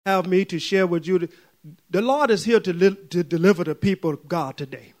have me to share with you. The Lord is here to deliver the people of God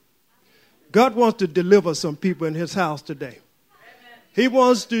today. God wants to deliver some people in his house today. He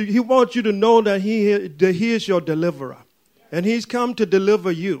wants you to know that he is your deliverer. And he's come to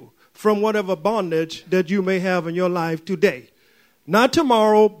deliver you from whatever bondage that you may have in your life today. Not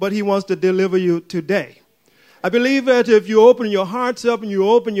tomorrow, but he wants to deliver you today. I believe that if you open your hearts up and you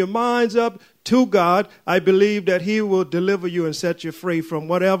open your minds up to God, I believe that he will deliver you and set you free from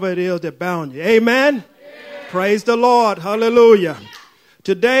whatever it is that bound you. Amen? Amen. Praise the Lord. Hallelujah.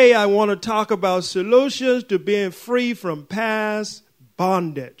 Today I want to talk about solutions to being free from past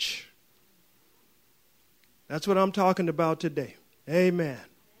bondage. That's what I'm talking about today. Amen.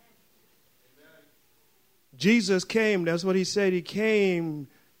 Jesus came, that's what he said. He came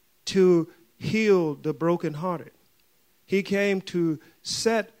to heal the brokenhearted. He came to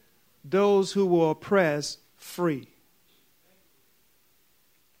set those who were oppressed free.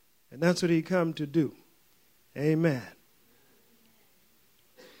 And that's what he come to do. Amen.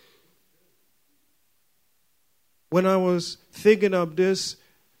 When I was thinking of this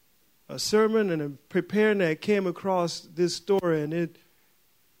sermon and preparing that, I came across this story, and it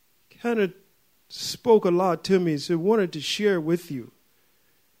kind of spoke a lot to me, so I wanted to share with you.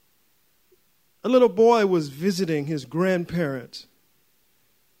 A little boy was visiting his grandparents,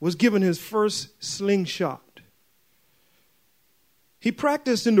 was given his first slingshot. He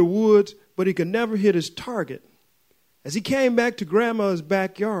practiced in the woods, but he could never hit his target. As he came back to Grandma's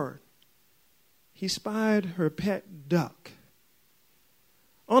backyard, he spied her pet duck.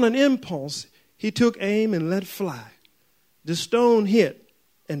 On an impulse, he took aim and let fly. The stone hit,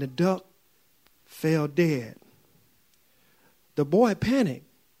 and the duck fell dead. The boy panicked.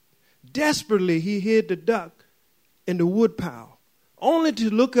 Desperately, he hid the duck in the woodpile, only to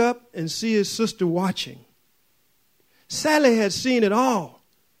look up and see his sister watching. Sally had seen it all,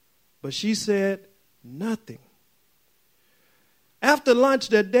 but she said nothing. After lunch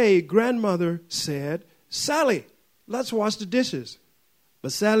that day, Grandmother said, "Sally, let's wash the dishes."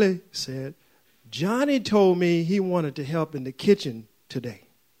 But Sally said, "Johnny told me he wanted to help in the kitchen today."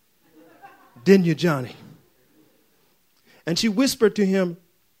 Didn't you, Johnny? And she whispered to him,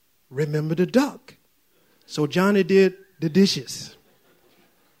 "Remember the duck." So Johnny did the dishes.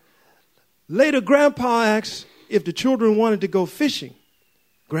 Later, Grandpa asked if the children wanted to go fishing.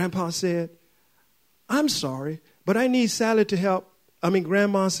 Grandpa said, "I'm sorry, but I need Sally to help."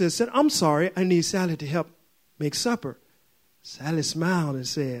 Grandma said, "I'm sorry, I need Sally to help make supper." Sally smiled and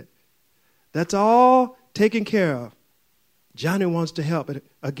said, "That's all taken care of. Johnny wants to help it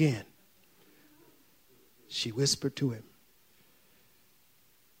again." She whispered to him,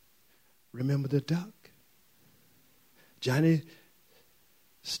 "Remember the duck?" Johnny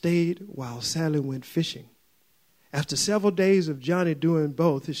stayed while Sally went fishing. After several days of Johnny doing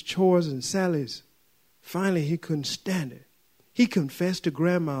both his chores and Sally's, finally he couldn't stand it. He confessed to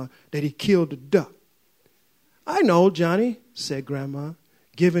Grandma that he killed the duck. "I know, Johnny," said Grandma,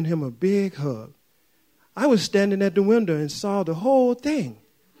 giving him a big hug. "I was standing at the window and saw the whole thing.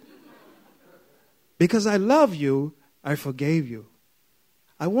 Because I love you, I forgave you.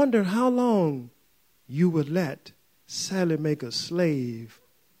 I wonder how long you would let Sally make a slave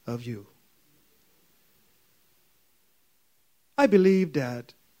of you." I believe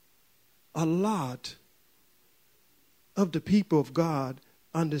that a lot of the people of God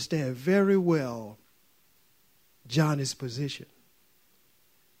understand very well Johnny's position.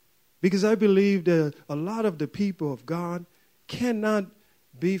 Because I believe that a lot of the people of God cannot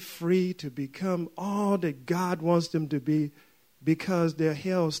be free to become all that God wants them to be because they're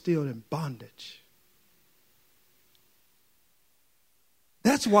held still in bondage.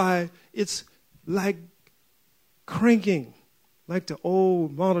 That's why it's like cranking, like the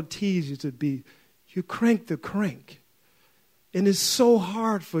old Model Ts used to be. You crank the crank. And it's so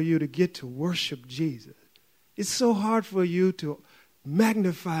hard for you to get to worship Jesus. It's so hard for you to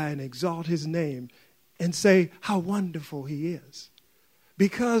magnify and exalt his name and say how wonderful he is.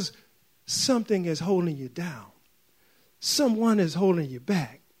 Because something is holding you down. Someone is holding you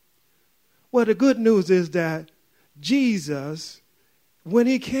back. Well, the good news is that Jesus, when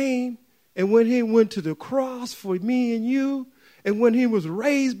he came and when he went to the cross for me and you, and when he was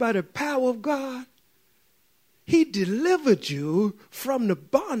raised by the power of God, he delivered you from the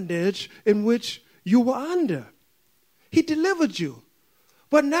bondage in which you were under. He delivered you.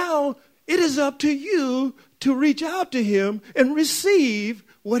 But now it is up to you to reach out to him and receive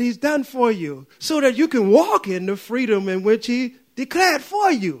what he's done for you so that you can walk in the freedom in which he declared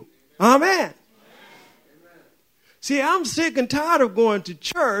for you. Amen. See, I'm sick and tired of going to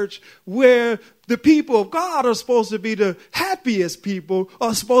church where The people of God are supposed to be the happiest people,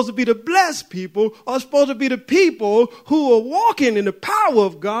 are supposed to be the blessed people, are supposed to be the people who are walking in the power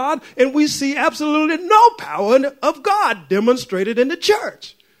of God, and we see absolutely no power of God demonstrated in the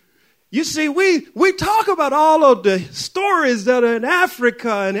church. You see, we talk about all of the stories that are in Africa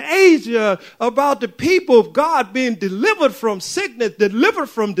and Asia about the people of God being delivered from sickness, delivered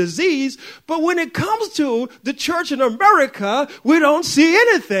from disease. But when it comes to the church in America, we don't see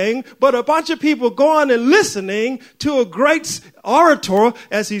anything but a bunch of people going and listening to a great orator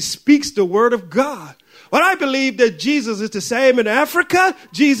as he speaks the word of God. But I believe that Jesus is the same in Africa,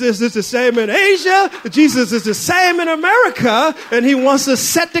 Jesus is the same in Asia, Jesus is the same in America, and he wants to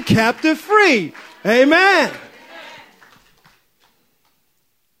set the captive free. Amen.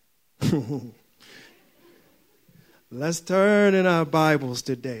 Let's turn in our Bibles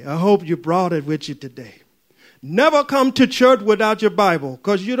today. I hope you brought it with you today. Never come to church without your Bible,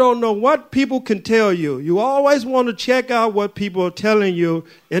 because you don't know what people can tell you. You always want to check out what people are telling you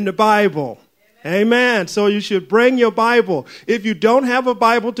in the Bible. Amen. So you should bring your Bible. If you don't have a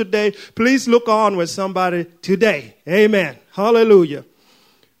Bible today, please look on with somebody today. Amen. Hallelujah.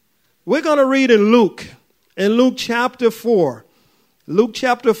 We're going to read in Luke chapter 4. Luke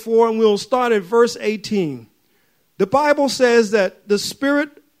chapter 4, and we'll start at verse 18. The Bible says that the Spirit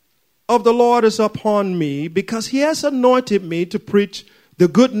of the Lord is upon me because he has anointed me to preach the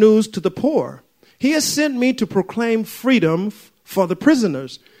good news to the poor. He has sent me to proclaim freedom for the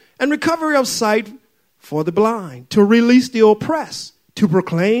prisoners and recovery of sight for the blind, to release the oppressed, to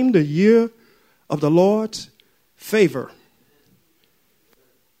proclaim the year of the Lord's favor.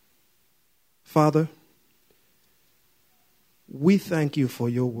 Father, we thank you for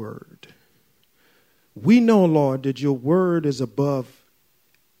your word. We know, Lord, that your word is above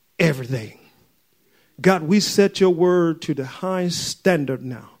everything. God, we set your word to the highest standard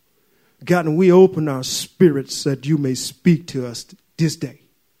now. God, and we open our spirits that you may speak to us this day.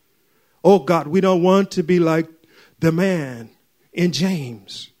 Oh, God, we don't want to be like the man in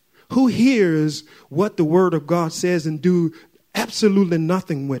James who hears what the word of God says and do absolutely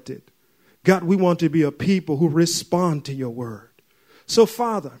nothing with it. God, we want to be a people who respond to your word. So,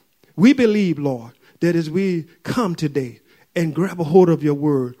 Father, we believe, Lord, that as we come today and grab a hold of your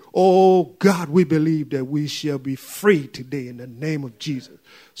word, oh, God, we believe that we shall be free today in the name of Jesus.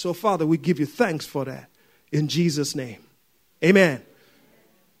 So, Father, we give you thanks for that in Jesus' name. Amen.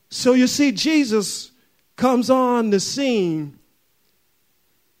 So you see, Jesus comes on the scene,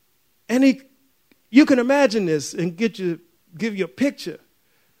 and you can imagine this and give you a picture.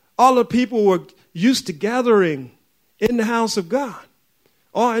 All the people were used to gathering in the house of God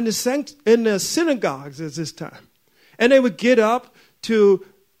or in the synagogues at this time. And they would get up to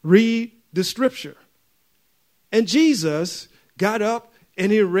read the scripture. And Jesus got up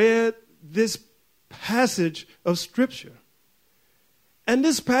and he read this passage of scripture. And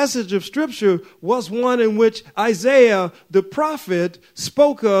this passage of scripture was one in which Isaiah, the prophet,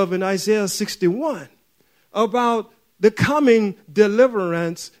 spoke of in Isaiah 61 about the coming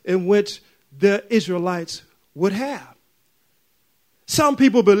deliverance in which the Israelites would have. Some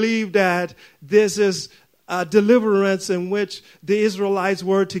people believe that this is a deliverance in which the Israelites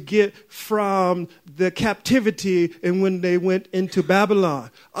were to get from the captivity and when they went into Babylon.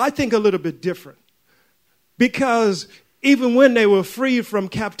 I think a little bit different, because even when they were freed from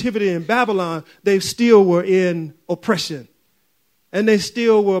captivity in Babylon, they still were in oppression and they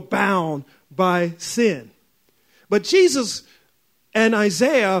still were bound by sin. But Jesus and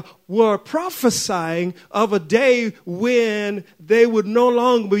Isaiah were prophesying of a day when they would no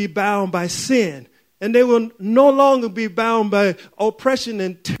longer be bound by sin, and they will no longer be bound by oppression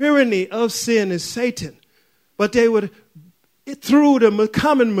and tyranny of sin and Satan, but they would, through the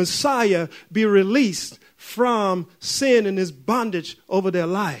coming Messiah, be released from sin and his bondage over their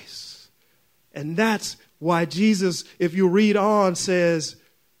lives. And that's why Jesus, if you read on, says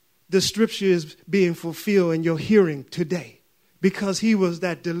the scripture is being fulfilled in your hearing today, because he was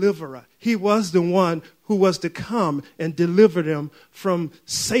that deliverer. He was the one who was to come and deliver them from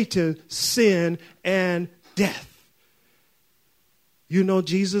Satan, sin, and death. You know,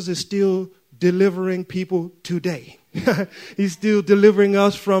 Jesus is still delivering people today. He's still delivering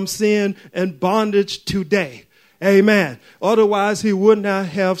us from sin and bondage today. Amen. Otherwise, he would not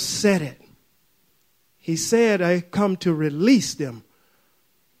have said it. He said, I come to release them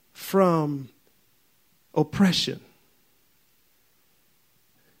from oppression.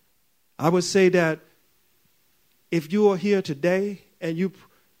 I would say that if you are here today and you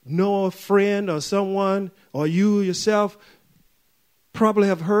know a friend or someone, or you yourself probably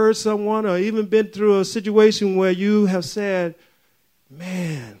have heard someone or even been through a situation where you have said,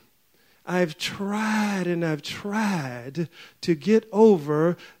 man, I've tried and I've tried to get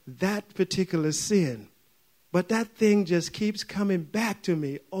over that particular sin. But that thing just keeps coming back to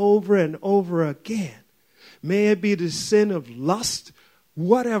me over and over again. May it be the sin of lust,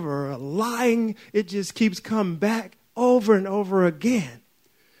 whatever, lying, it just keeps coming back over and over again.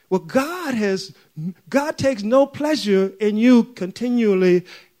 Well, God takes no pleasure in you continually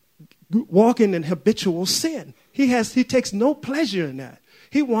walking in habitual sin. He takes no pleasure in that.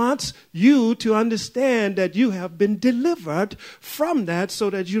 He wants you to understand that you have been delivered from that so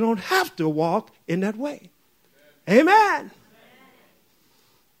that you don't have to walk in that way. Amen.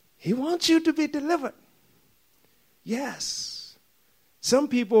 He wants you to be delivered. Yes. Some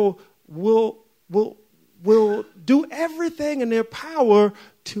people will do everything in their power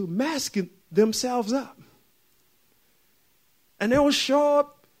to mask themselves up. And they will show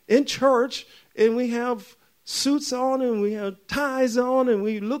up in church and we have suits on and we have ties on and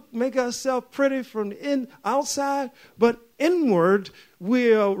we make ourselves pretty from the outside, but inward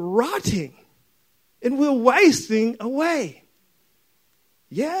we're rotting and we're wasting away.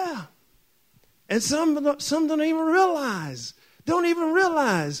 Yeah. And some don't even realize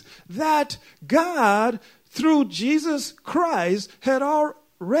that God, through Jesus Christ, had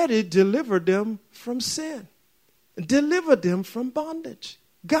already delivered them from sin, delivered them from bondage.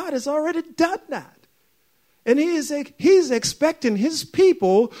 God has already done that. And he's expecting his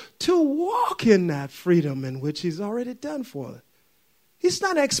people to walk in that freedom in which he's already done for them. He's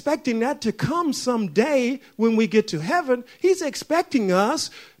not expecting that to come someday when we get to heaven. He's expecting us,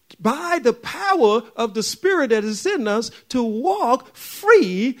 by the power of the Spirit that is in us, to walk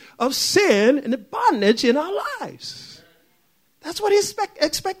free of sin and the bondage in our lives. That's what his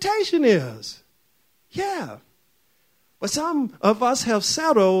expectation is. Yeah. But some of us have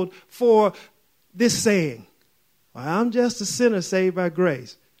settled for this saying, well, I'm just a sinner saved by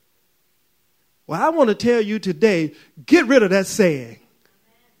grace. Well, I want to tell you today, get rid of that saying.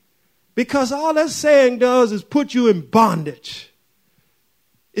 Because all that saying does is put you in bondage.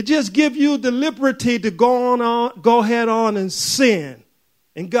 It just gives you the liberty to go ahead on and sin.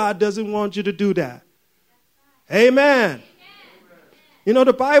 And God doesn't want you to do that. Amen. You know,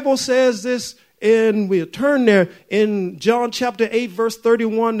 the Bible says this, and we'll turn there in John chapter 8, verse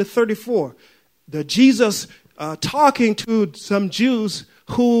 31 to 34. The Jesus talking to some Jews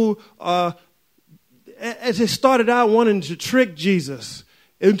who, as they started out wanting to trick Jesus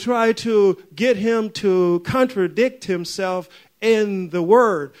and try to get him to contradict himself in the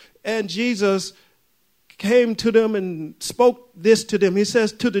word. And Jesus came to them and spoke this to them. He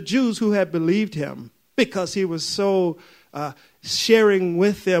says to the Jews who had believed him, because he was so sharing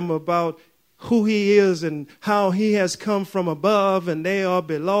with them about who he is and how he has come from above and they are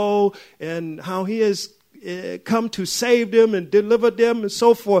below, and how he has come to save them and deliver them and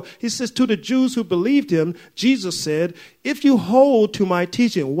so forth. He says to the Jews who believed him, Jesus said, if you hold to my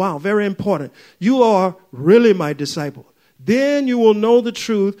teaching, wow, very important, you are really my disciple. Then you will know the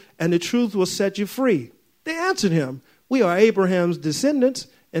truth, and the truth will set you free. They answered him, we are Abraham's descendants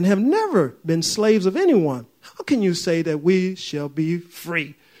and have never been slaves of anyone. How can you say that we shall be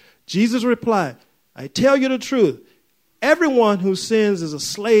free? Jesus replied, I tell you the truth. Everyone who sins is a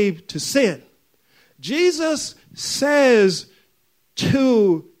slave to sin. Jesus says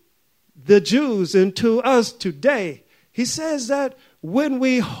to the Jews and to us today, he says that when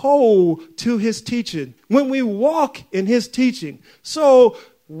we hold to his teaching, when we walk in his teaching, so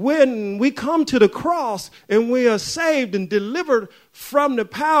when we come to the cross and we are saved and delivered from the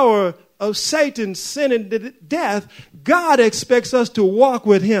power of Satan, sin, and death, God expects us to walk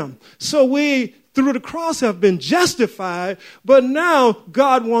with him. So we, through the cross, have been justified, but now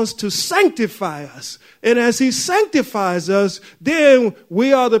God wants to sanctify us. And as he sanctifies us, then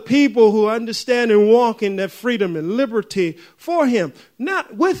we are the people who understand and walk in that freedom and liberty for him.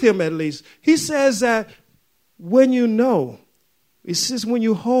 Not with him, at least. He says that when you know, he says when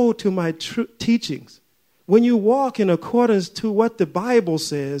you hold to my teachings, when you walk in accordance to what the Bible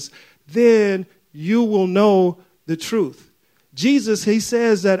says, then you will know the truth. Jesus, he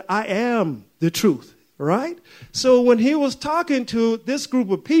says that I am the truth, right? So when he was talking to this group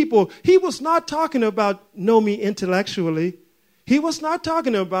of people, he was not talking about know me intellectually. He was not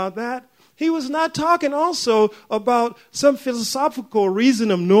talking about that. He was not talking also about some philosophical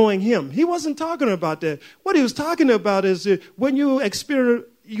reason of knowing him. He wasn't talking about that. What he was talking about is when you experiment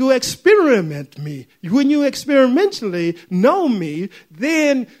me. When you experimentally know me,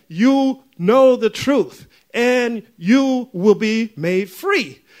 then you know the truth. and you will be made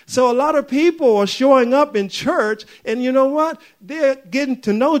free. So a lot of people are showing up in church, and you know what? They're getting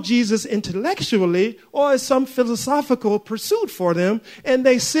to know Jesus intellectually, or as some philosophical pursuit for them, and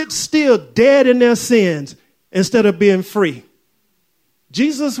they sit still dead in their sins instead of being free.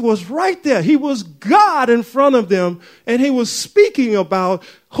 Jesus was right there. He was God in front of them, and he was speaking about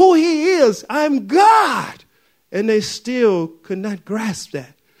who he is. I'm God. And they still could not grasp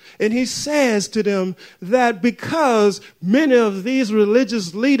that. And he says to them that because many of these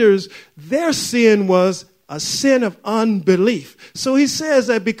religious leaders, their sin was a sin of unbelief. So he says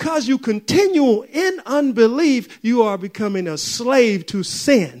that because you continue in unbelief, you are becoming a slave to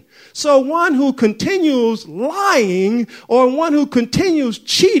sin. So one who continues lying, or one who continues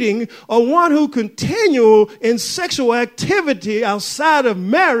cheating, or one who continues in sexual activity outside of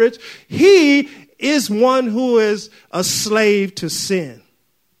marriage, he is one who is a slave to sin.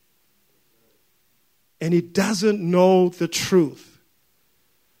 And he doesn't know the truth.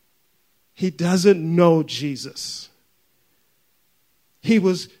 He doesn't know Jesus. He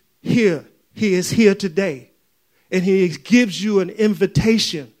was here. He is here today. And he gives you an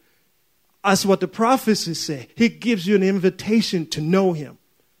invitation. That's what the prophecies say. He gives you an invitation to know him.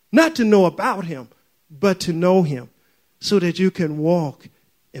 Not to know about him, but to know him, so that you can walk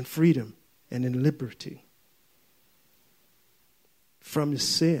in freedom and in liberty from your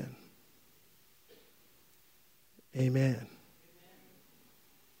sin. Amen.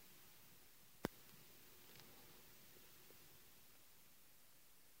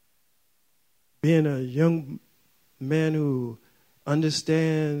 Being a young man who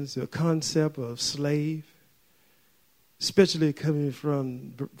understands the concept of slave, especially coming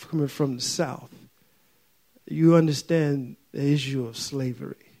from the South, you understand the issue of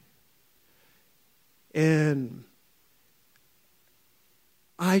slavery. And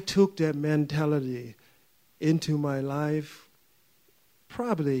I took that mentality into my life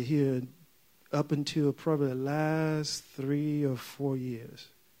probably here up until probably the last 3 or 4 years,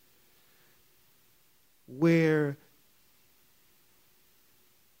 where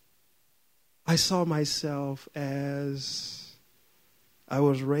I saw myself as I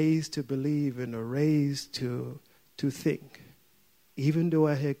was raised to believe and raised to think, even though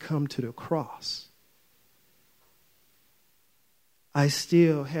I had come to the cross, I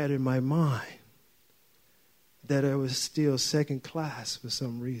still had in my mind that I was still second class for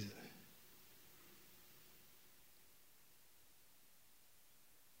some reason.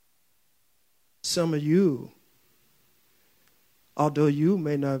 Some of you, although you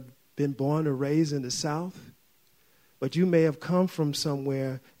may not have been born or raised in the South, but you may have come from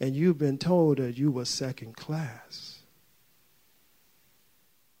somewhere and you've been told that you were second class.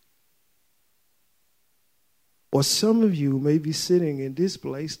 Or some of you may be sitting in this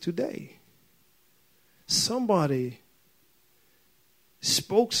place today. Somebody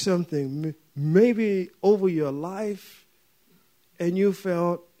spoke something maybe over your life, and you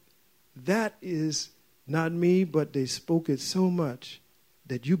felt that is not me, but they spoke it so much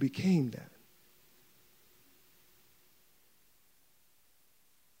that you became that.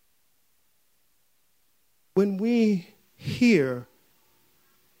 When we hear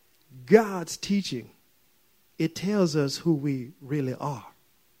God's teaching, it tells us who we really are.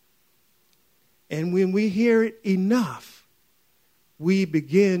 And when we hear it enough, we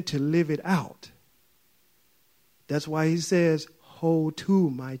begin to live it out. That's why he says, hold to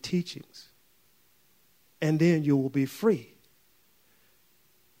my teachings, and then you will be free.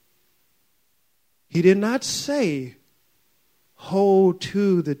 He did not say, hold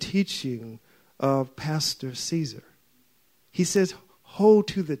to the teaching of Pastor Caesar. He says, hold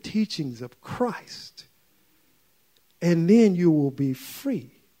to the teachings of Christ, and then you will be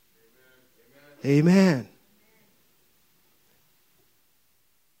free. Amen.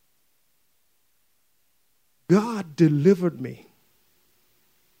 God delivered me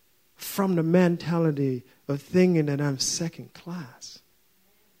from the mentality of thinking that I'm second class.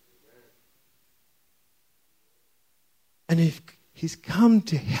 And if he's come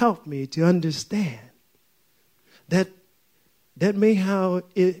to help me to understand that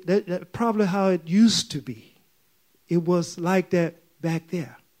probably how it used to be. It was like that back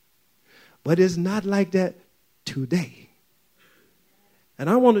there. But it's not like that today. And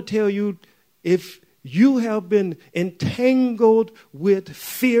I want to tell you, if you have been entangled with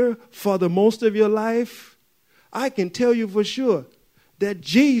fear for the most of your life, I can tell you for sure that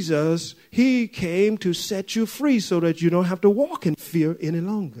Jesus, he came to set you free so that you don't have to walk in fear any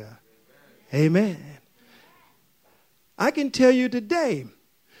longer. Amen. I can tell you today,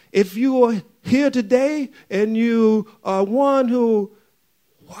 if you are here today and you are one who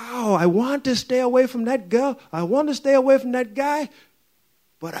wow, I want to stay away from that girl. I want to stay away from that guy,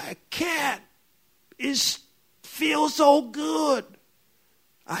 but I can't. It feels so good.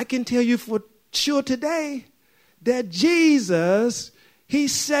 I can tell you for sure today that Jesus, he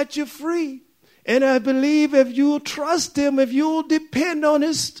set you free. And I believe if you'll trust him, if you'll depend on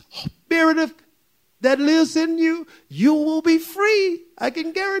his spirit that lives in you, you will be free. I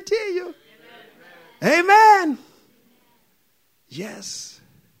can guarantee you. Amen. Amen. Yes.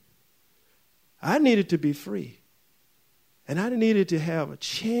 I needed to be free. And I needed to have a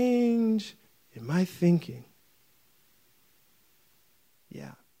change in my thinking.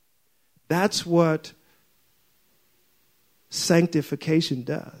 Yeah. That's what sanctification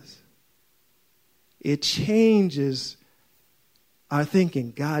does. It changes our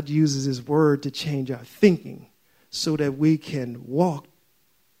thinking. God uses his word to change our thinking so that we can walk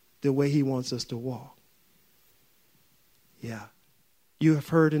the way he wants us to walk. Yeah. You have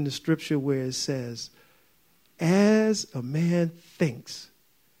heard in the scripture where it says, as a man thinks,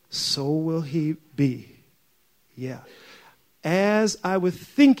 so will he be. Yeah. As I was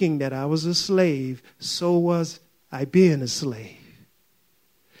thinking that I was a slave, so was I being a slave.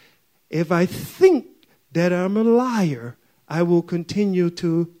 If I think that I'm a liar, I will continue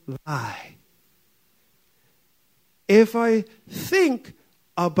to lie. If I think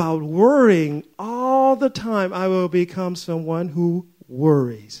about worrying all the time, I will become someone who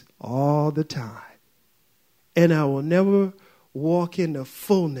worries all the time. And I will never walk in the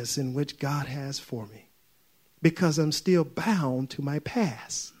fullness in which God has for me because I'm still bound to my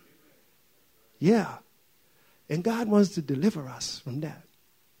past. Yeah. And God wants to deliver us from that.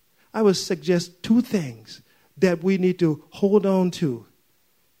 I would suggest two things that we need to hold on to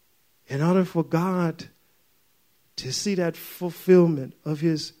in order for God to see that fulfillment of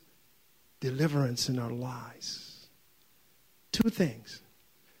his deliverance in our lives. Two things.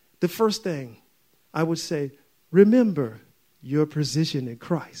 The first thing, I would say, remember your position in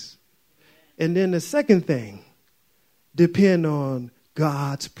Christ. And then the second thing, depend on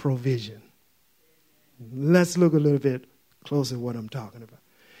God's provision. Let's look a little bit closer at what I'm talking about.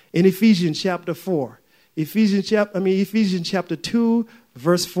 In Ephesians chapter 4, Ephesians chapter 2,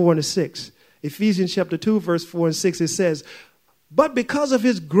 verse 4 and 6. Ephesians chapter 2, verse 4 and 6, it says, but because of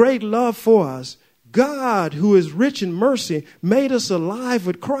his great love for us, God, who is rich in mercy, made us alive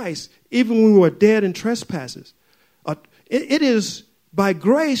with Christ, even when we were dead in trespasses. It is by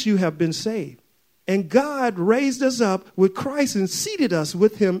grace you have been saved. And God raised us up with Christ and seated us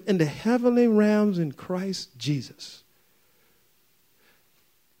with him in the heavenly realms in Christ Jesus.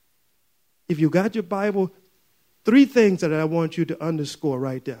 If you got your Bible, three things that I want you to underscore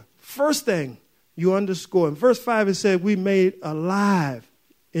right there. First thing you underscore, in verse 5 it said we made alive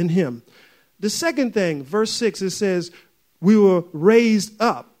in him. The second thing, verse 6, it says we were raised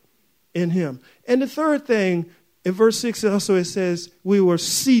up in him. And the third thing, in verse 6 also it says we were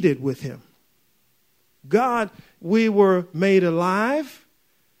seated with him. God, we were made alive,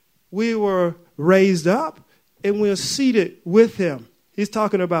 we were raised up, and we are seated with him. He's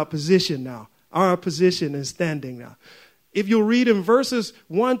talking about position now, our position and standing now. If you read in verses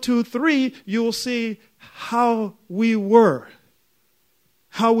 1, 2, 3, you'll see how we were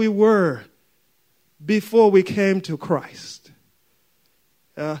before we came to Christ.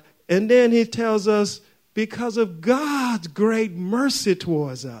 And then he tells us, because of God's great mercy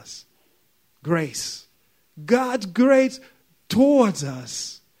towards us, grace, God's grace towards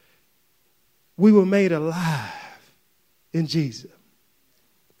us, we were made alive in Jesus.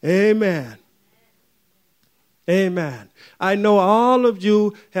 Amen. Amen. I know all of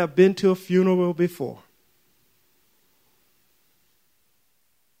you have been to a funeral before.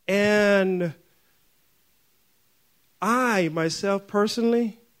 And I, myself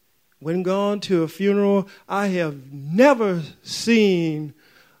personally, when gone to a funeral, I have never seen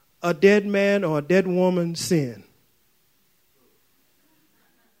a dead man or a dead woman sin.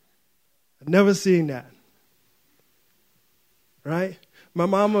 I've never seen that. Right? My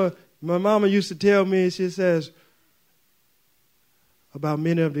mama used to tell me, she says, about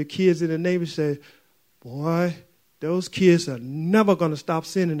many of the kids in the neighborhood, say, boy, those kids are never going to stop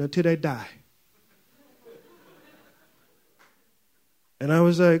sinning until they die. And I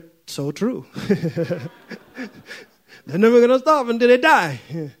was like, so true. They're never going to stop until they die.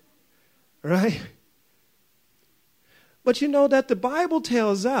 Right? But you know that the Bible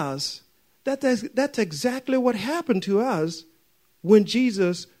tells us that that's exactly what happened to us when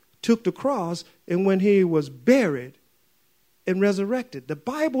Jesus took the cross and when he was buried and resurrected. The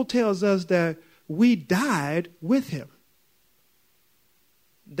Bible tells us that we died with him.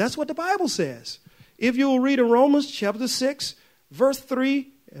 That's what the Bible says. If you'll read in Romans chapter 6, verse 3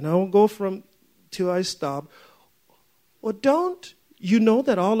 and I won't go from till I stop. Well, don't you know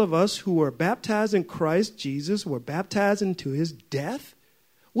that all of us who were baptized in Christ Jesus were baptized into his death?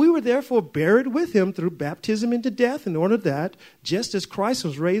 We were therefore buried with him through baptism into death, in order that, just as Christ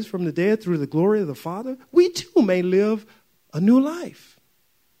was raised from the dead through the glory of the Father, we too may live a new life.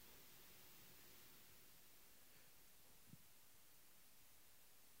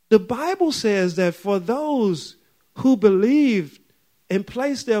 The Bible says that for those who believe and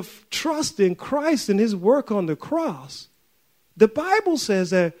place their trust in Christ and his work on the cross, the Bible says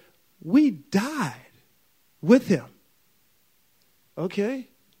that we died with him. Okay?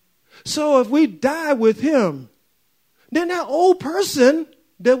 So if we die with him, then that old person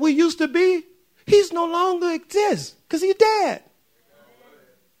that we used to be, he's no longer exists because he's dead.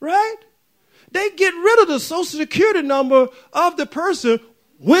 Right? They get rid of the Social Security number of the person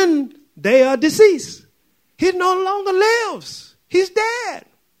when they are deceased. He no longer lives. He's dead.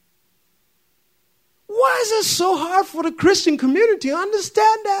 Why is it so hard for the Christian community to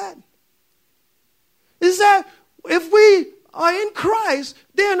understand that? Is that if we are in Christ,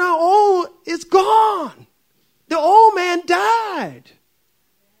 then our old is gone. The old man died.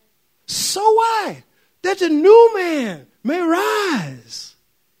 So why? That the new man may rise.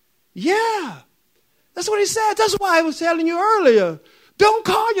 Yeah. That's what he said. That's why I was telling you earlier. Don't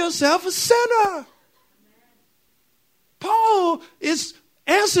call yourself a sinner. Paul is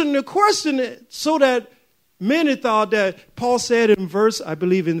answering the question so that many thought that Paul said in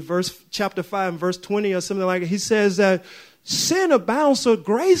chapter 5 and verse 20 or something like that. He says that sin abounds, so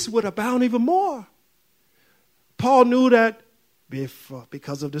grace would abound even more. Paul knew that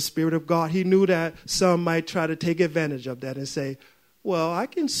because of the Spirit of God, he knew that some might try to take advantage of that and say, well, I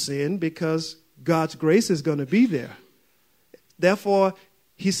can sin because God's grace is going to be there. Therefore,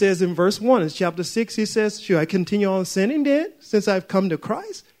 he says in verse 1, in chapter 6, he says, should I continue on sinning then, since I've come to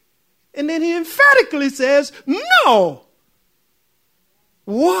Christ? And then he emphatically says, no.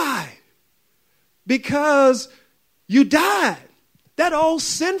 Why? Because you died. That old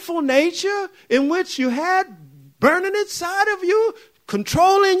sinful nature in which you had burning inside of you,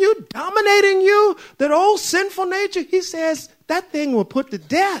 controlling you, dominating you, that old sinful nature, he says that thing will put to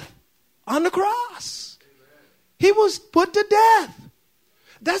death on the cross. He was put to death.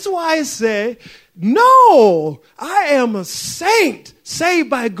 That's why I say, no, I am a saint saved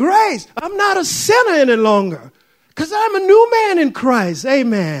by grace. I'm not a sinner any longer because I'm a new man in Christ.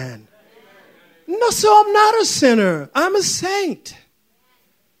 Amen. No, so I'm not a sinner. I'm a saint.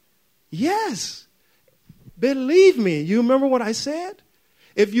 Yes. Believe me. You remember what I said?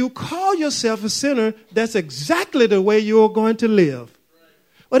 If you call yourself a sinner, that's exactly the way you're going to live.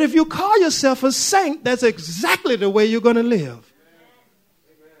 But if you call yourself a saint, that's exactly the way you're going to live.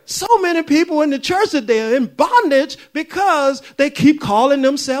 So many people in the church today are in bondage because they keep calling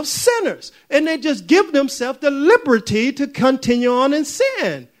themselves sinners. And they just give themselves the liberty to continue on in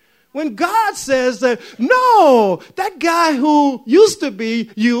sin. When God says that, no, that guy who used to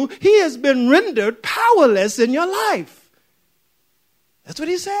be you, he has been rendered powerless in your life. That's what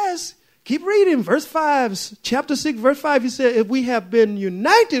he says. Keep reading. Verse 5, chapter 6, verse 5, he said, if we have been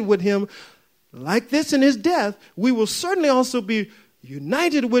united with him like this in his death, we will certainly also be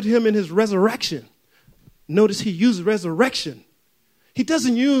united with him in his resurrection. Notice he used resurrection. He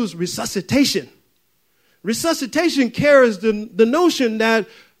doesn't use resuscitation. Resuscitation carries the notion that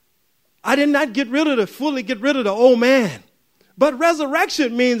I did not fully get rid of the old man. But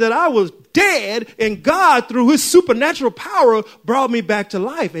resurrection means that I was dead and God, through his supernatural power, brought me back to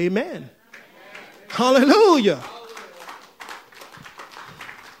life. Amen. Hallelujah.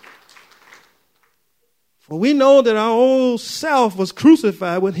 For we know that our old self was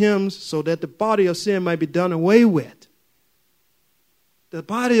crucified with him so that the body of sin might be done away with. The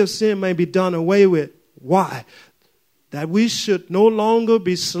body of sin might be done away with. Why? That we should no longer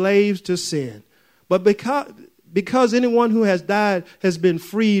be slaves to sin. But because anyone who has died has been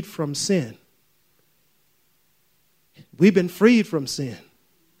freed from sin. We've been freed from sin.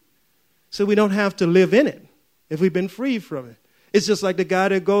 So we don't have to live in it if we've been freed from it. It's just like the guy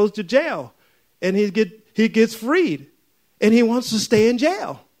that goes to jail and he gets freed and he wants to stay in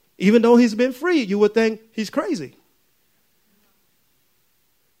jail. Even though he's been freed, you would think he's crazy.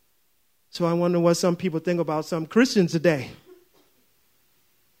 So I wonder what some people think about some Christians today.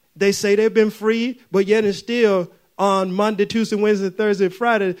 They say they've been freed, but yet and still on Monday, Tuesday, Wednesday, Thursday,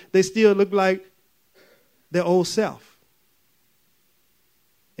 Friday, they still look like their old self.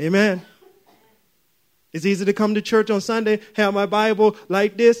 Amen. It's easy to come to church on Sunday, have my Bible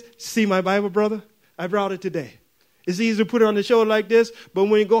like this. See my Bible, brother? I brought it today. It's easy to put it on the shoulder like this, but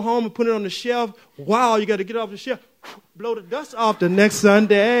when you go home and put it on the shelf, wow, you got to get off the shelf. blow the dust off the next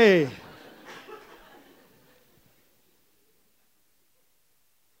Sunday.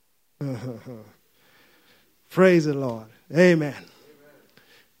 Praise the Lord. Amen.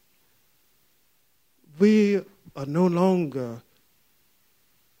 We are no longer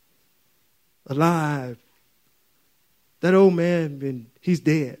alive. That old man, he's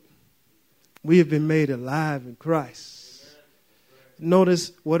dead. We have been made alive in Christ.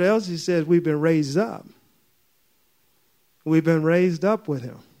 Notice what else he says. We've been raised up. We've been raised up with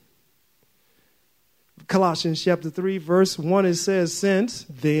him. Colossians chapter 3, verse 1, it says, since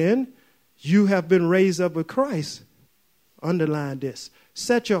then you have been raised up with Christ. Underline this.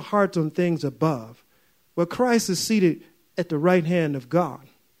 Set your hearts on things above, where Christ is seated at the right hand of God.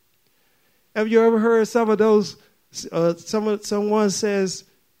 Have you ever heard some of those, someone says,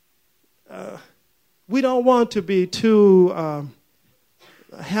 we don't want to be too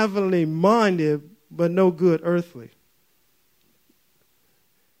heavenly minded, but no good earthly.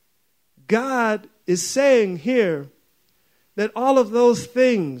 God is saying here that all of those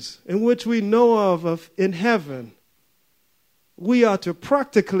things in which we know of in heaven, we are to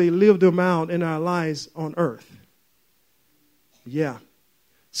practically live them out in our lives on earth. Yeah.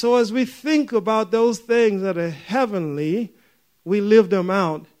 So as we think about those things that are heavenly, we live them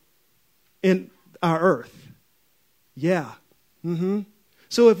out in our earth. Yeah. Mm-hmm.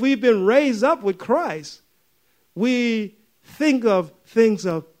 So if we've been raised up with Christ, we think of things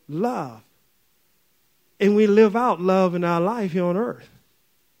of love. And we live out love in our life here on earth.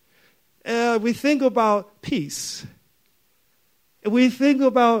 We think about peace. We think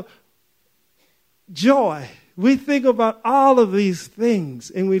about joy. We think about all of these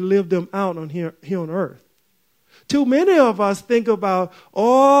things, and we live them out on here on earth. Too many of us think about,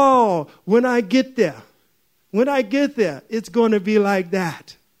 when I get there, it's going to be like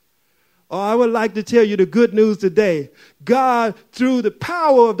that. Oh, I would like to tell you the good news today. God, through the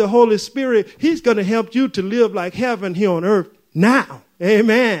power of the Holy Spirit, he's going to help you to live like heaven here on earth now.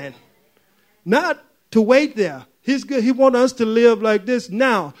 Amen. Not to wait there. He's good. He wants us to live like this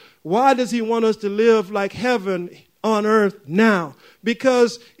now. Why does he want us to live like heaven on earth now?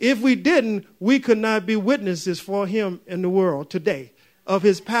 Because if we didn't, we could not be witnesses for him in the world today of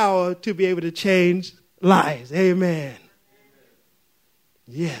his power to be able to change lives. Amen.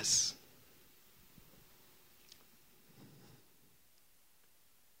 Yes.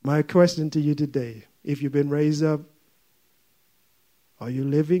 My question to you today, if you've been raised up, are you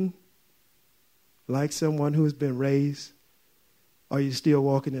living like someone who's been raised? Are you still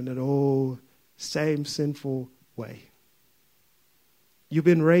walking in that old, same sinful way? You've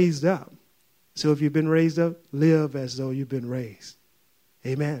been raised up. So if you've been raised up, live as though you've been raised.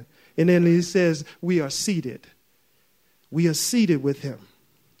 Amen. And then he says, we are seated. We are seated with him.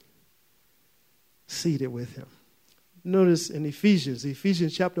 Seated with him. Notice in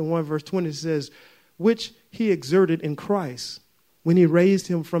Ephesians chapter 1, verse 20 says, which he exerted in Christ when he raised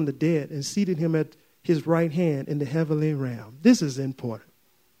him from the dead and seated him at his right hand in the heavenly realm. This is important.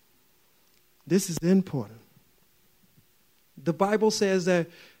 This is important. The Bible says that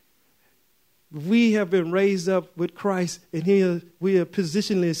we have been raised up with Christ, and we are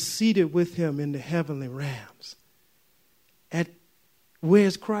positionally seated with him in the heavenly realms.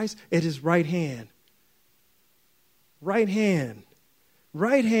 Where's Christ? At his right hand. Right hand.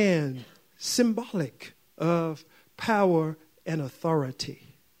 Right hand, symbolic of power and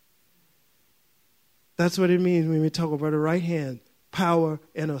authority. That's what it means when we talk about the right hand, power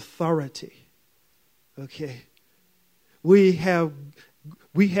and authority. Okay. We have,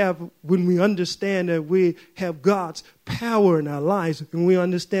 when we understand that we have God's power in our lives, and we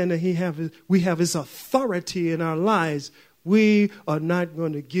understand that we have his authority in our lives, we are not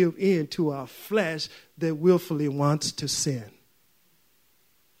going to give in to our flesh that willfully wants to sin.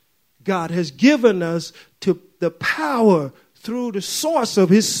 God has given us the power through the source of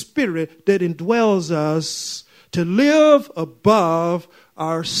his Spirit that indwells us to live above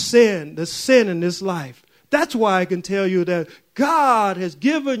our sin, the sin in this life. That's why I can tell you that God has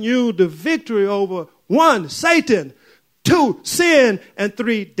given you the victory over 1, Satan, 2, sin, and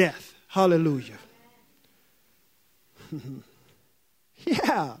 3, death. Hallelujah.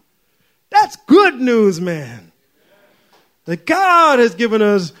 Yeah, that's good news, man. That God has given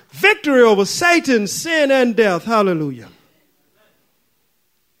us victory over Satan, sin, and death. Hallelujah.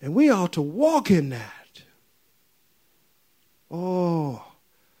 And we ought to walk in that. Oh,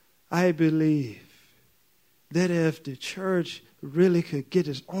 I believe that if the church really could get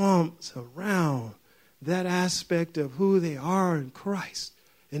its arms around that aspect of who they are in Christ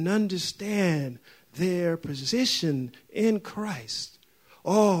and understand their position in Christ,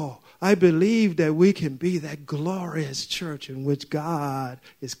 Oh, I believe that we can be that glorious church in which God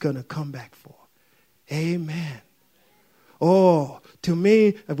is going to come back for. Amen. Oh, to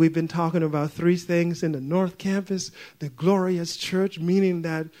me, we've been talking about three things in the North Campus. The glorious church, meaning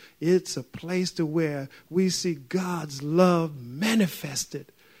that it's a place to where we see God's love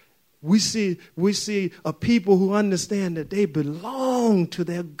manifested. We see a people who understand that they belong to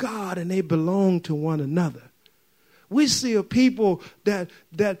their God and they belong to one another. We see a people that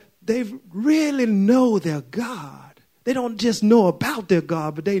they really know their God. They don't just know about their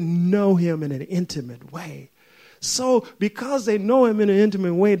God, but they know him in an intimate way. So because they know him in an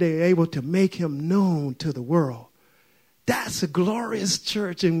intimate way, they're able to make him known to the world. That's a glorious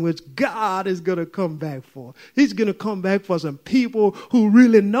church in which God is going to come back for. He's going to come back for some people who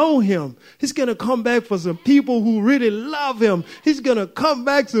really know him. He's going to come back for some people who really love him. He's going to come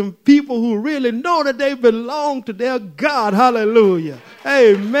back some people who really know that they belong to their God. Hallelujah.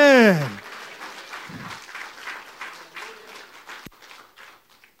 Amen.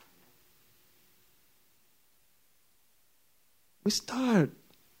 We start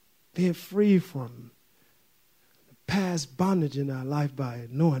being free from past bondage in our life by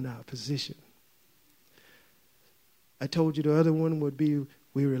knowing our position. I told you the other one would be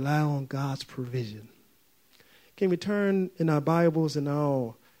we rely on God's provision. Can we turn in our Bibles and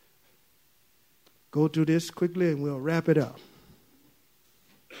I'll go through this quickly and we'll wrap it up.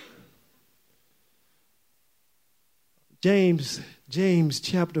 James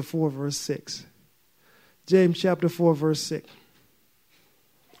chapter 4, verse 6. James chapter 4, verse 6.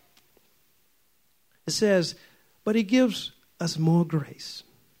 It says, but he gives us more grace.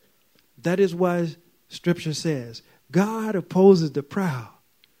 That is why Scripture says, God opposes the proud,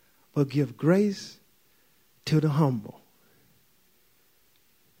 but give grace to the humble.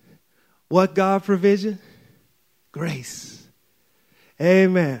 What God provision? Grace.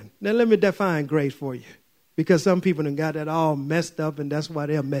 Amen. Now let me define grace for you, because some people have got that all messed up, and that's why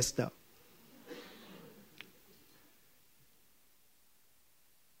they're messed up.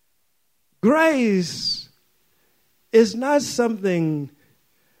 Grace is not something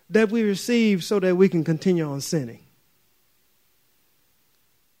that we receive so that we can continue on sinning.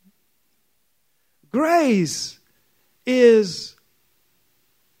 Grace is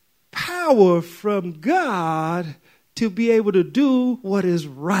power from God to be able to do what is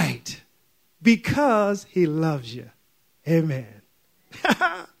right because he loves you. Amen.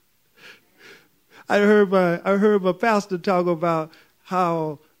 I heard my pastor talk about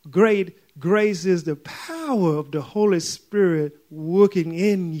how great grace is the power of the Holy Spirit working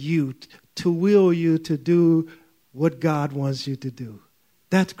in you to will you to do what God wants you to do.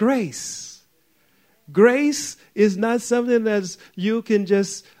 That's grace. Grace is not something that you can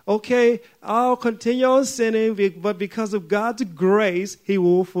just, okay, I'll continue on sinning, but because of God's grace, he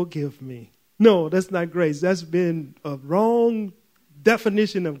will forgive me. No, that's not grace. That's been a wrong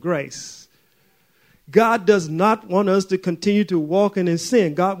definition of grace. God does not want us to continue to walk in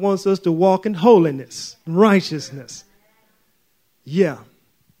sin. God wants us to walk in holiness, righteousness. Yeah.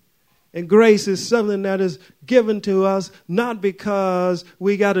 And grace is something that is given to us not because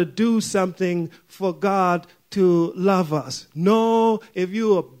we got to do something for God to love us. No, if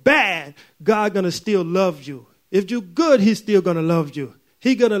you are bad, God going to still love you. If you're good, he's still going to love you.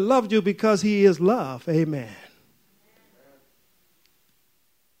 He's going to love you because he is love. Amen.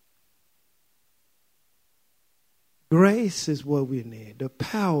 Grace is what we need, the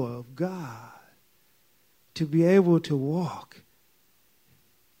power of God to be able to walk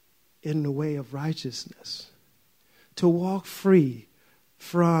in the way of righteousness, to walk free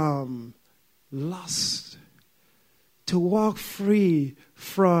from lust, to walk free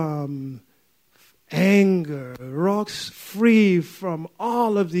from anger, walk free from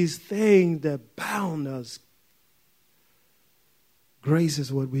all of these things that bound us. Grace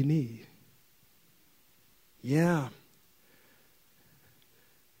is what we need. Yeah.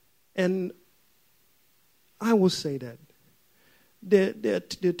 And I will say that there are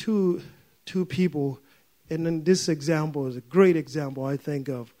two people, and then this example is a great example, I think,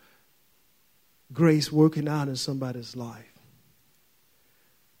 of grace working out in somebody's life.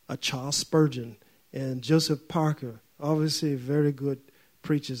 Charles Spurgeon and Joseph Parker, obviously very good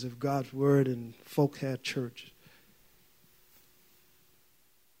preachers of God's word in Folk Head Church.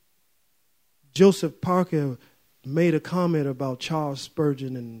 Joseph Parker made a comment about Charles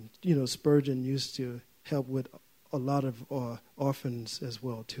Spurgeon, and Spurgeon used to help with a lot of orphans as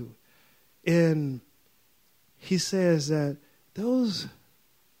well too. And he says that those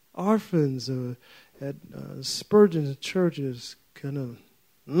orphans at Spurgeon's churches kind of,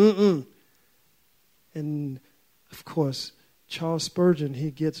 And of course, Charles Spurgeon, he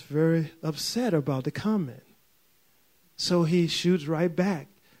gets very upset about the comment. So he shoots right back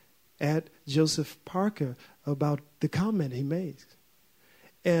at Joseph Parker about the comment he made.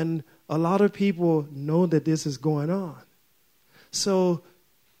 And a lot of people know that this is going on. So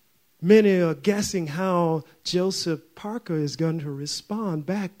many are guessing how Joseph Parker is going to respond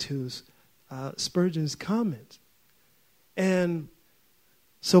back to Spurgeon's comment. And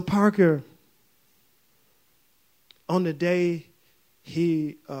so Parker, on the day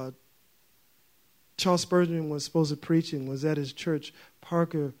Charles Spurgeon was supposed to preach and was at his church,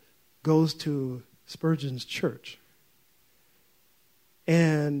 Parker goes to Spurgeon's church.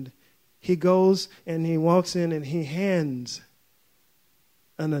 And he goes and he walks in and he hands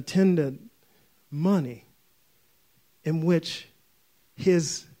an attendant money in which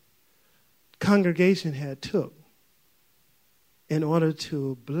his congregation had took in order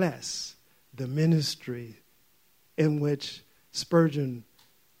to bless the ministry in which Spurgeon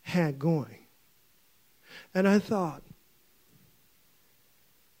had going. And I thought,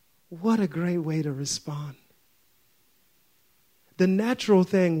 what a great way to respond. The natural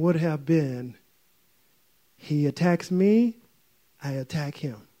thing would have been, he attacks me, I attack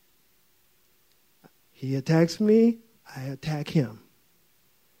him. He attacks me, I attack him.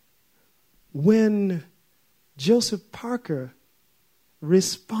 When Joseph Parker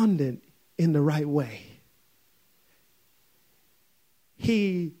responded in the right way,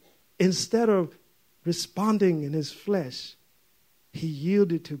 he, instead of responding in his flesh, he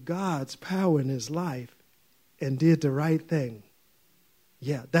yielded to God's power in his life and did the right thing.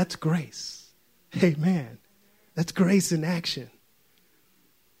 Yeah, that's grace. Amen. That's grace in action.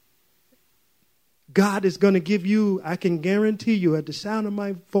 God is going to give you, I can guarantee you at the sound of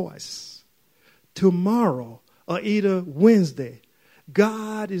my voice, tomorrow or either Wednesday,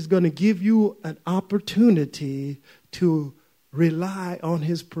 God is going to give you an opportunity to rely on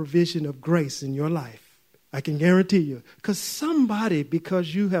his provision of grace in your life. I can guarantee you.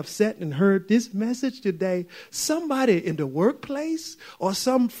 Because you have sat and heard this message today, somebody in the workplace or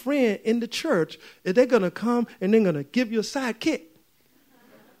some friend in the church, they're going to come and they're going to give you a sidekick.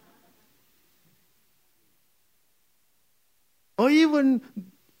 Or even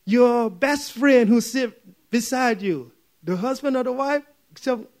your best friend who sits beside you, the husband or the wife,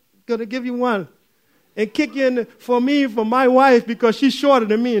 going to give you one and kick you in for my wife, because she's shorter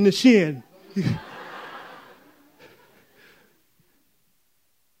than me in the shin.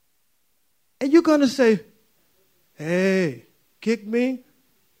 And you're going to say, hey, kick me?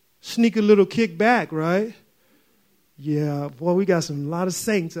 Sneak a little kick back, right? Yeah, boy, we got a lot of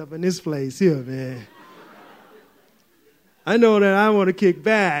saints up in this place here, man. I know that I want to kick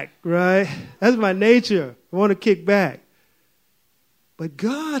back, right? That's my nature. I want to kick back. But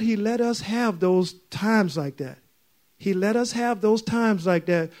God, he let us have those times like that. He let us have those times like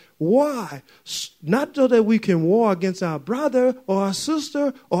that. Why? Not so that we can war against our brother or our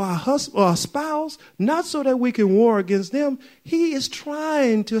sister or our husband or our spouse. Not so that we can war against them. He is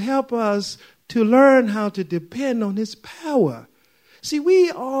trying to help us to learn how to depend on his power. See,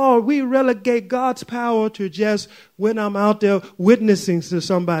 we relegate God's power to just when I'm out there witnessing to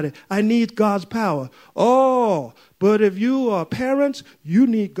somebody. I need God's power. Oh, but if you are parents, you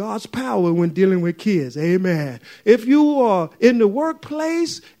need God's power when dealing with kids. Amen. If you are in the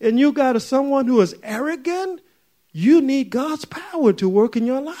workplace and you got someone who is arrogant, you need God's power to work in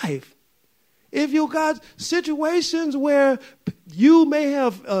your life. If you got situations where you may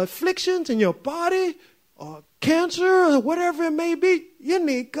have afflictions in your body, or cancer, or whatever it may be, you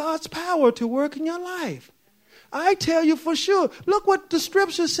need God's power to work in your life. I tell you for sure. Look what the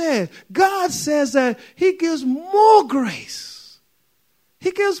scripture says. God says that he gives more grace.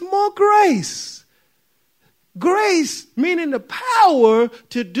 He gives more grace. Grace meaning the power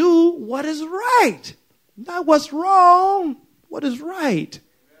to do what is right. Not what's wrong, what is right.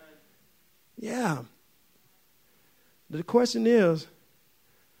 Yeah. The question is,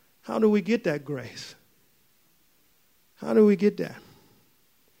 how do we get that grace? How do we get that?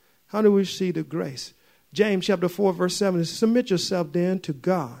 How do we see the grace? James chapter 4, verse 7 says, submit yourself then to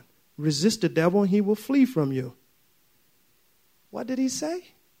God. Resist the devil and he will flee from you. What did he say?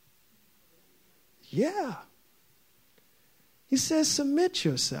 Yeah. He says, submit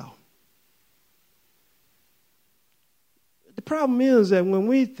yourself. The problem is that when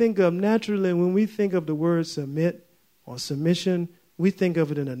we think of the word submit or submission, we think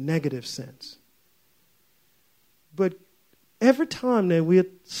of it in a negative sense. But every time that we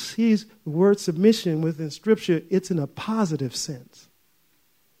see the word submission within Scripture, it's in a positive sense.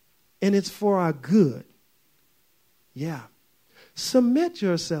 And it's for our good. Yeah. Submit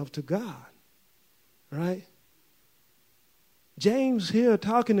yourself to God. Right? James here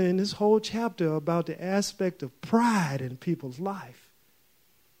talking in this whole chapter about the aspect of pride in people's life.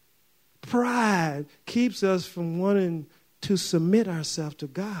 Pride keeps us from wanting to submit ourselves to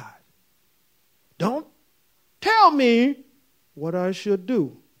God. Don't tell me what I should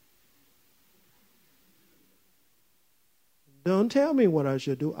do. Don't tell me what I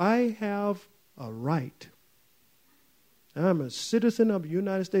should do. I have a right. I'm a citizen of the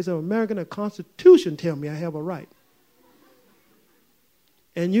United States of America. The Constitution tells me I have a right.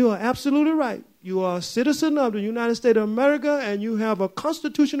 And you are absolutely right. You are a citizen of the United States of America, and you have a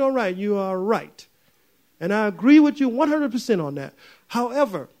constitutional right. You are right. And I agree with you 100% on that.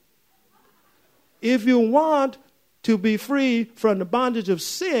 However, if you want to be free from the bondage of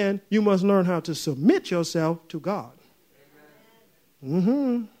sin, you must learn how to submit yourself to God.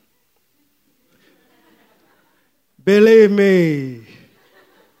 Mm-hmm. Believe me.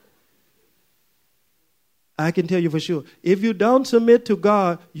 I can tell you for sure, if you don't submit to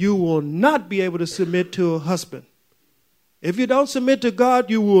God, you will not be able to submit to a husband. If you don't submit to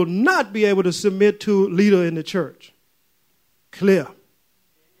God, you will not be able to submit to a leader in the church. Clear.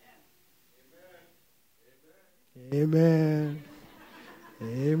 Amen.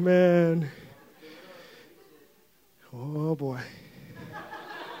 Amen. Oh, boy.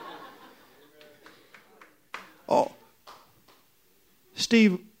 Oh,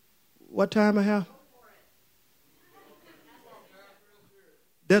 Steve, what time I have?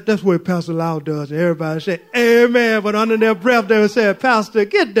 That's what Pastor Loud does. And everybody say, amen. But under their breath, they would say, Pastor,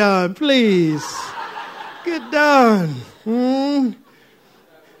 get done, please. Get done.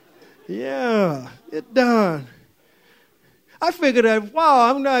 Yeah, get done. I figured that,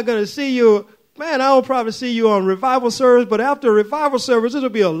 wow, I'm not going to see you. Man, I will probably see you on revival service, but after revival service, it'll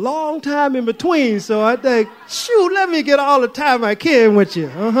be a long time in between. So I think, shoot, let me get all the time I can with you.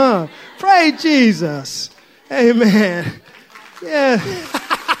 Praise Jesus. Amen. Yeah.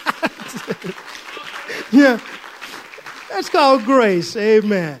 Yeah. That's called grace.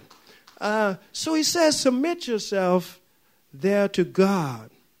 Amen. So he says, submit yourself there to God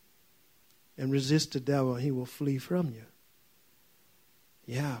and resist the devil, and he will flee from you.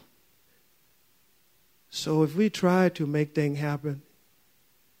 Yeah. So if we try to make things happen,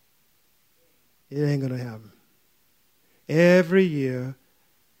 it ain't going to happen. Every year,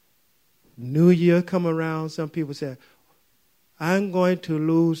 New Year come around, some people say, I'm going to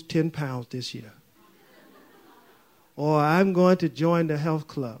lose 10 pounds this year. Or I'm going to join the health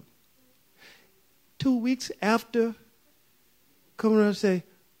club. 2 weeks after, come around and say,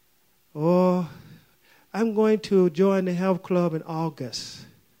 oh, I'm going to join the health club in August.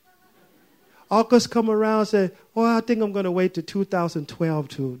 August come around and say, oh, I think I'm going to wait till 2012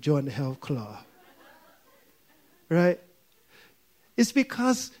 to join the health club. Right? It's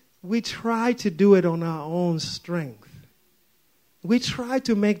because we try to do it on our own strength. We try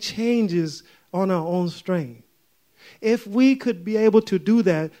to make changes on our own strength. If we could be able to do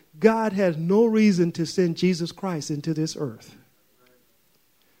that, God has no reason to send Jesus Christ into this earth.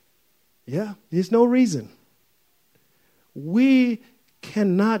 Yeah, there's no reason. We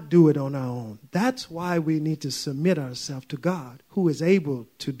cannot do it on our own. That's why we need to submit ourselves to God, who is able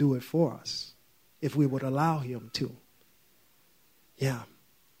to do it for us, if we would allow him to. Yeah.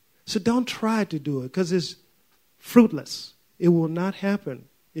 So don't try to do it, because it's fruitless. It will not happen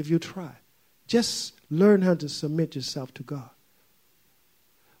if you try. Just learn how to submit yourself to God.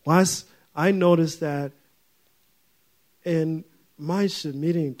 Once I noticed that in my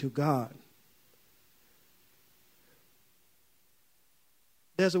submitting to God,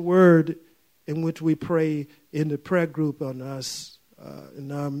 there's a word in which we pray in the prayer group on us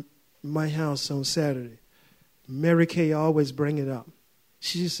in my house on Saturday. Mary Kay always bring it up.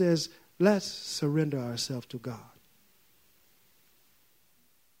 She says, let's surrender ourselves to God.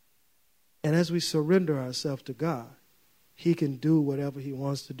 And as we surrender ourselves to God, he can do whatever he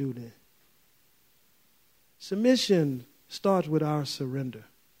wants to do then. Submission starts with our surrender.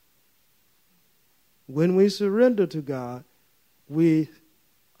 When we surrender to God, we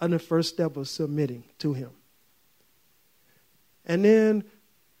are the first step of submitting to him. And then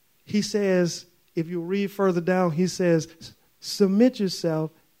he says, if you read further down, he says, submit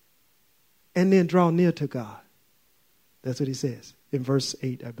yourself and then draw near to God. That's what he says in verse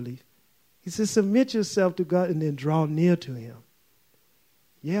 8, I believe. He says, submit yourself to God and then draw near to him.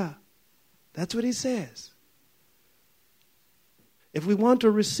 Yeah, that's what he says. If we want to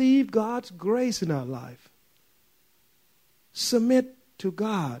receive God's grace in our life, submit to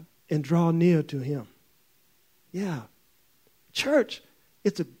God and draw near to him. Yeah. Church,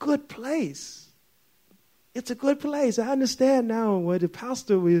 it's a good place. It's a good place. I understand now where the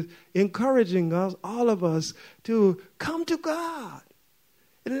pastor is encouraging us, all of us, to come to God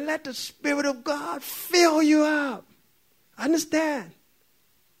and let the Spirit of God fill you up. Understand?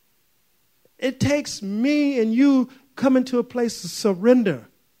 It takes me and you coming to a place of surrender.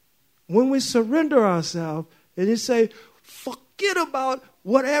 When we surrender ourselves and you say, forget about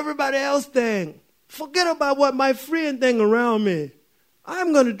what everybody else thinks. Forget about what my friend think around me.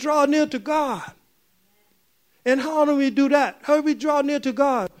 I'm going to draw near to God. And how do we do that? How do we draw near to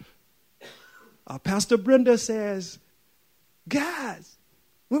God? Pastor Brenda says, guys,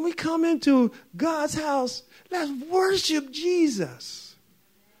 when we come into God's house, let's worship Jesus.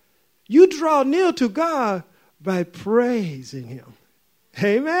 You draw near to God by praising him.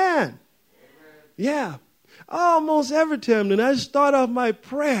 Amen. Yeah. Almost every time when I start off my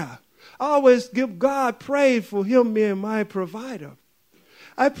prayer, I always give God praise for him being my provider.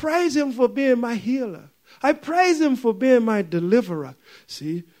 I praise him for being my healer. I praise him for being my deliverer.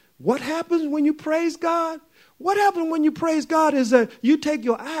 See, what happens when you praise God? What happens when you praise God is that you take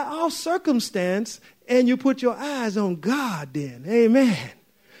your eye off circumstance and you put your eyes on God then. Amen.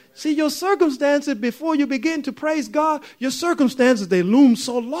 See, your circumstances, before you begin to praise God, your circumstances, they loom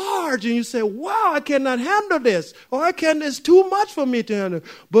so large and you say, wow, I cannot handle this. Or it's too much for me to handle.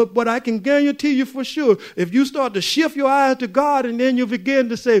 But I can guarantee you for sure, if you start to shift your eyes to God and then you begin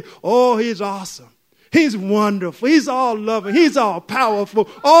to say, oh, he's awesome. He's wonderful. He's all loving. He's all powerful.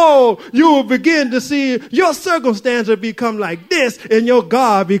 Oh, you will begin to see your circumstances become like this and your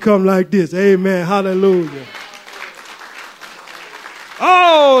God become like this. Amen. Hallelujah.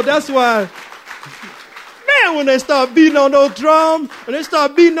 Oh, that's why, man, when they start beating on those drums, they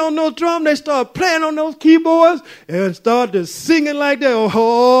start playing on those keyboards and start to singing like that.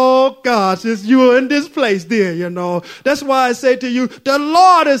 Oh, God, since you are in this place there, you know. That's why I say to you, the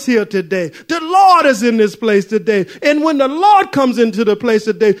Lord is here today. The Lord is in this place today. And when the Lord comes into the place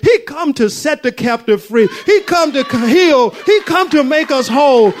today, he come to set the captive free. He come to heal. He come to make us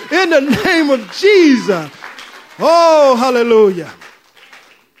whole in the name of Jesus. Oh, hallelujah.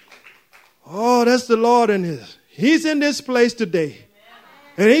 Oh, that's the Lord in his. He's in this place today.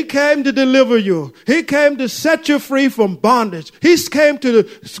 And he came to deliver you. He came to set you free from bondage. He came to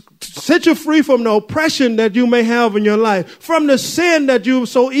set you free from the oppression that you may have in your life, from the sin that you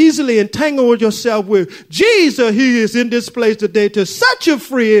so easily entangle yourself with. Jesus, he is in this place today to set you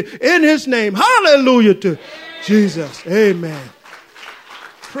free in his name. Hallelujah to Jesus. Amen.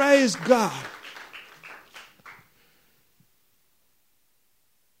 Praise God.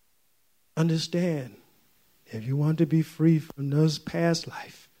 Understand, if you want to be free from those past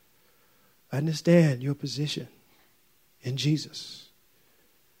life, understand your position in Jesus.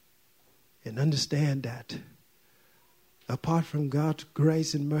 And understand that apart from God's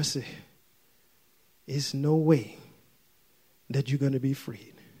grace and mercy, there's no way that you're going to be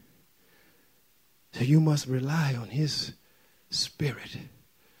freed. So you must rely on his Spirit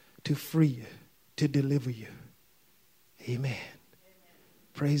to free you, to deliver you. Amen.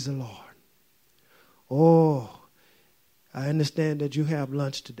 Praise the Lord. Oh, I understand that you have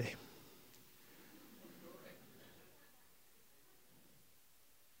lunch today.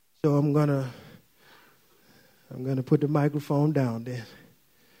 So I'm gonna put the microphone down then.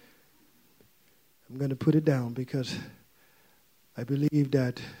 I'm gonna put it down because I believe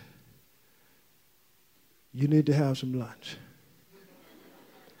that you need to have some lunch.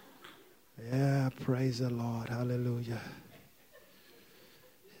 Yeah, praise the Lord. Hallelujah.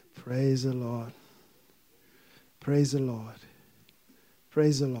 Praise the Lord. Praise the Lord.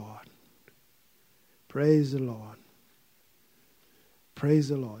 Praise the Lord. Praise the Lord. Praise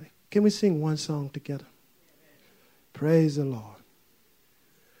the Lord. Can we sing one song together? Praise the Lord.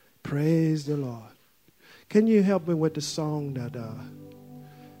 Praise the Lord. Can you help me with the song that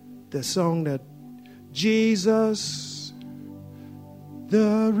Jesus,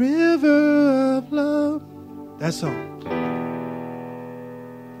 the river of love. That song.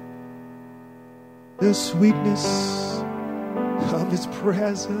 The sweetness of his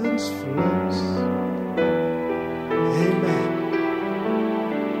presence flows. Amen.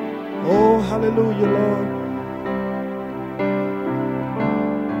 Oh, hallelujah, Lord.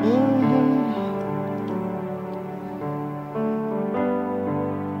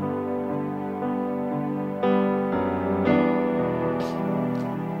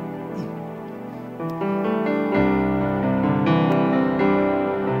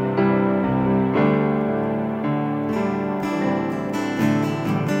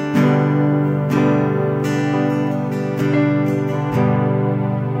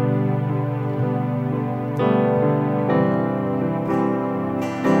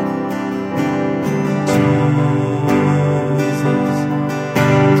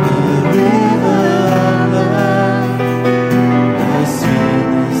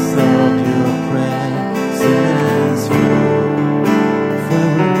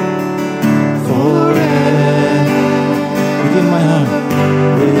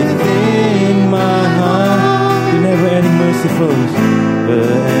 flows, the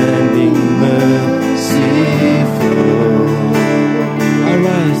ending mercy flows.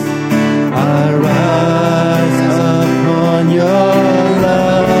 I rise upon your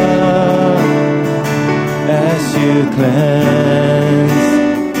love as you cleanse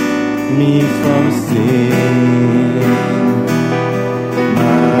me from sin.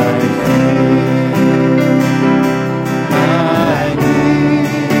 My feet,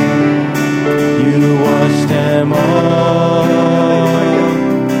 you wash them all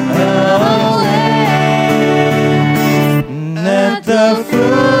away. At the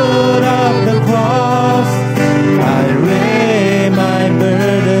foot of the cross, I lay my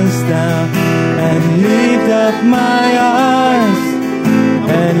burdens down and lift up my eyes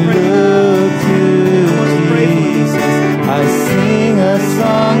and look to Jesus. I sing a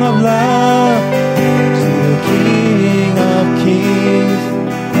song of love to the King of Kings.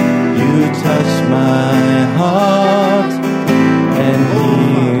 You touch my heart and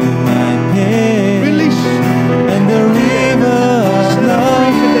heal my pain. Release. And the river of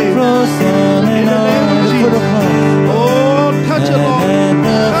love flows on and on. The foot of cross. Oh, touch it, Lord. And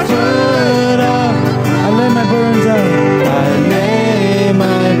the Touch foot of, I lay my burdens down. I lay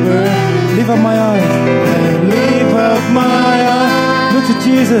my burden, lift up my eyes, and lift up my eyes. Look to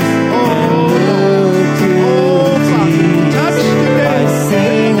Jesus, and look to Jesus. touch today. I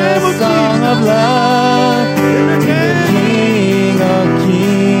sing a song of love to the King of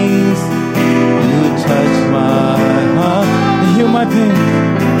Kings. You touch my heart and heal my pain.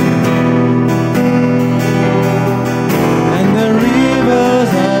 And the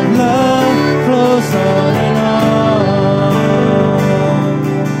rivers of love flows on and on.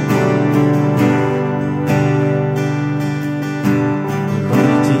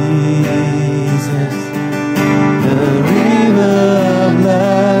 Jesus, the river of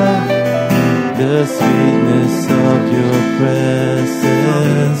love, the sweetness of your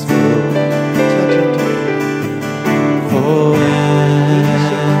presence flows forever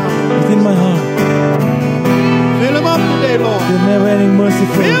within my heart. Fill him up today, Lord. The never-ending mercy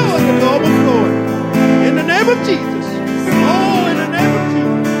Fill flows. and overflowing. In the name of Jesus. Oh, in the name of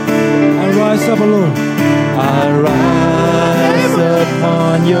Jesus. I rise up, O Lord. I rise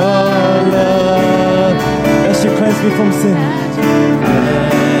upon your love as you cleanse me from sin.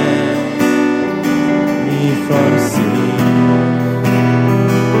 Cleanse me from sin.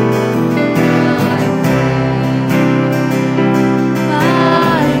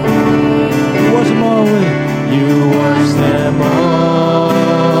 You wash them all away. You wash them all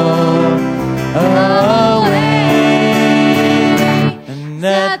away. And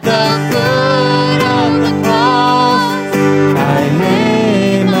at the foot of the cross, I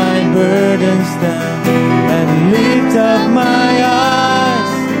lay my burdens down and lift up my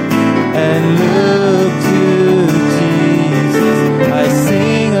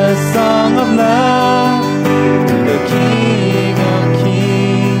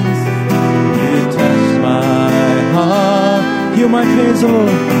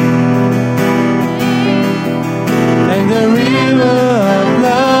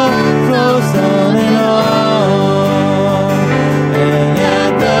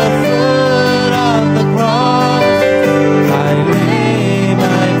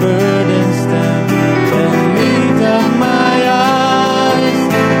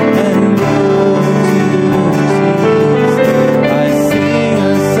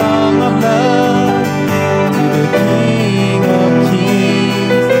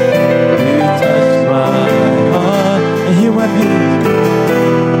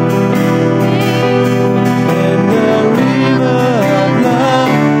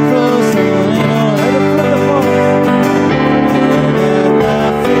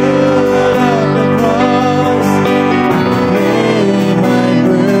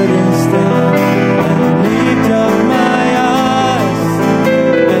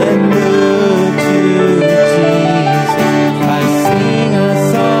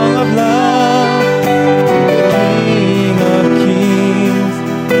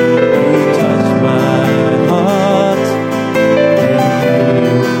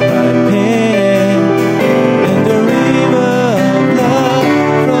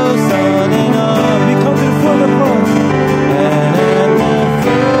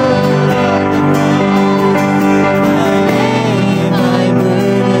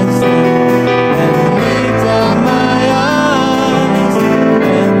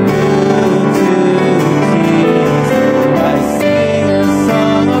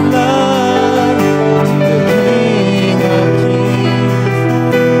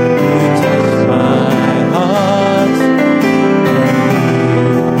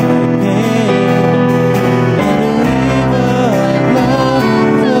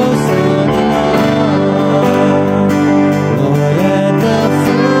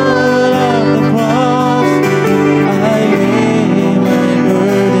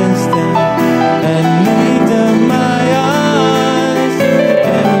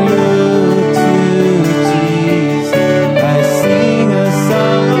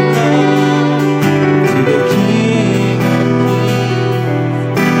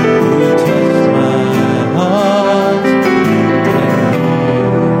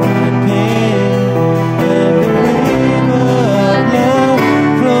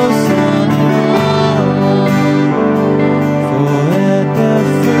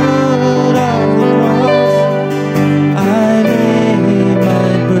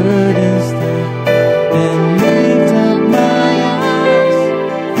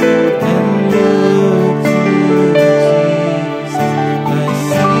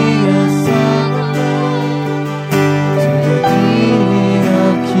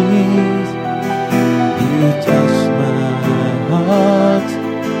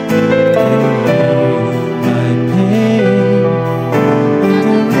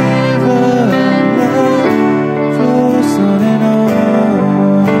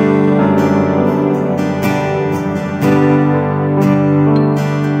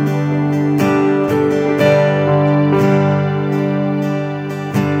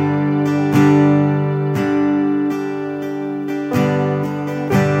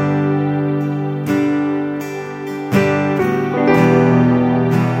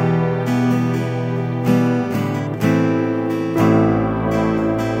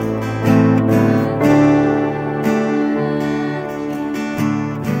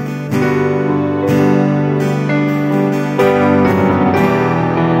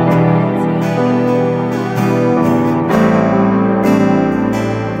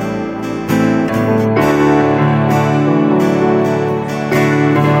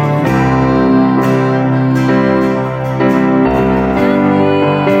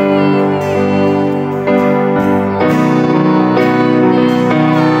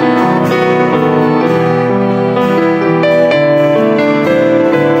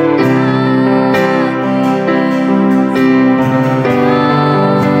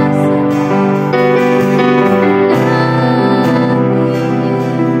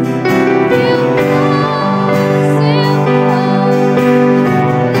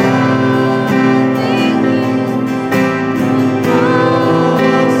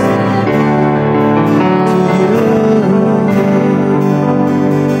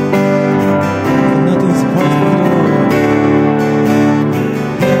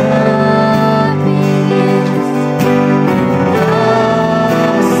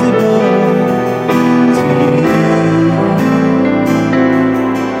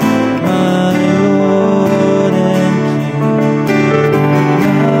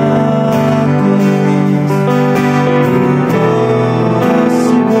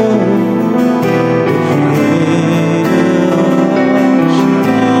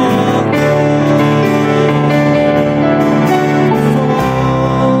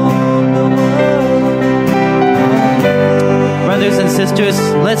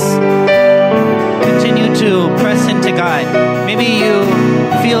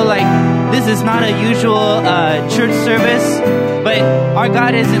This is not a usual church service, but our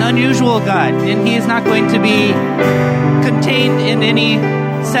God is an unusual God, and He is not going to be contained in any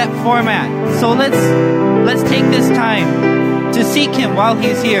set format. So let's take this time to seek Him while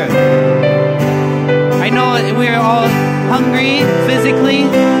He's here. I know we are all hungry physically,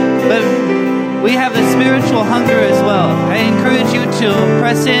 but we have a spiritual hunger as well. I encourage you to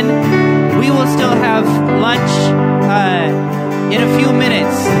press in. We will still have lunch in a few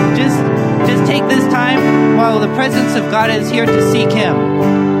minutes. Just take this time while the presence of God is here to seek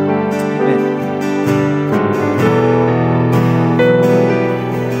Him.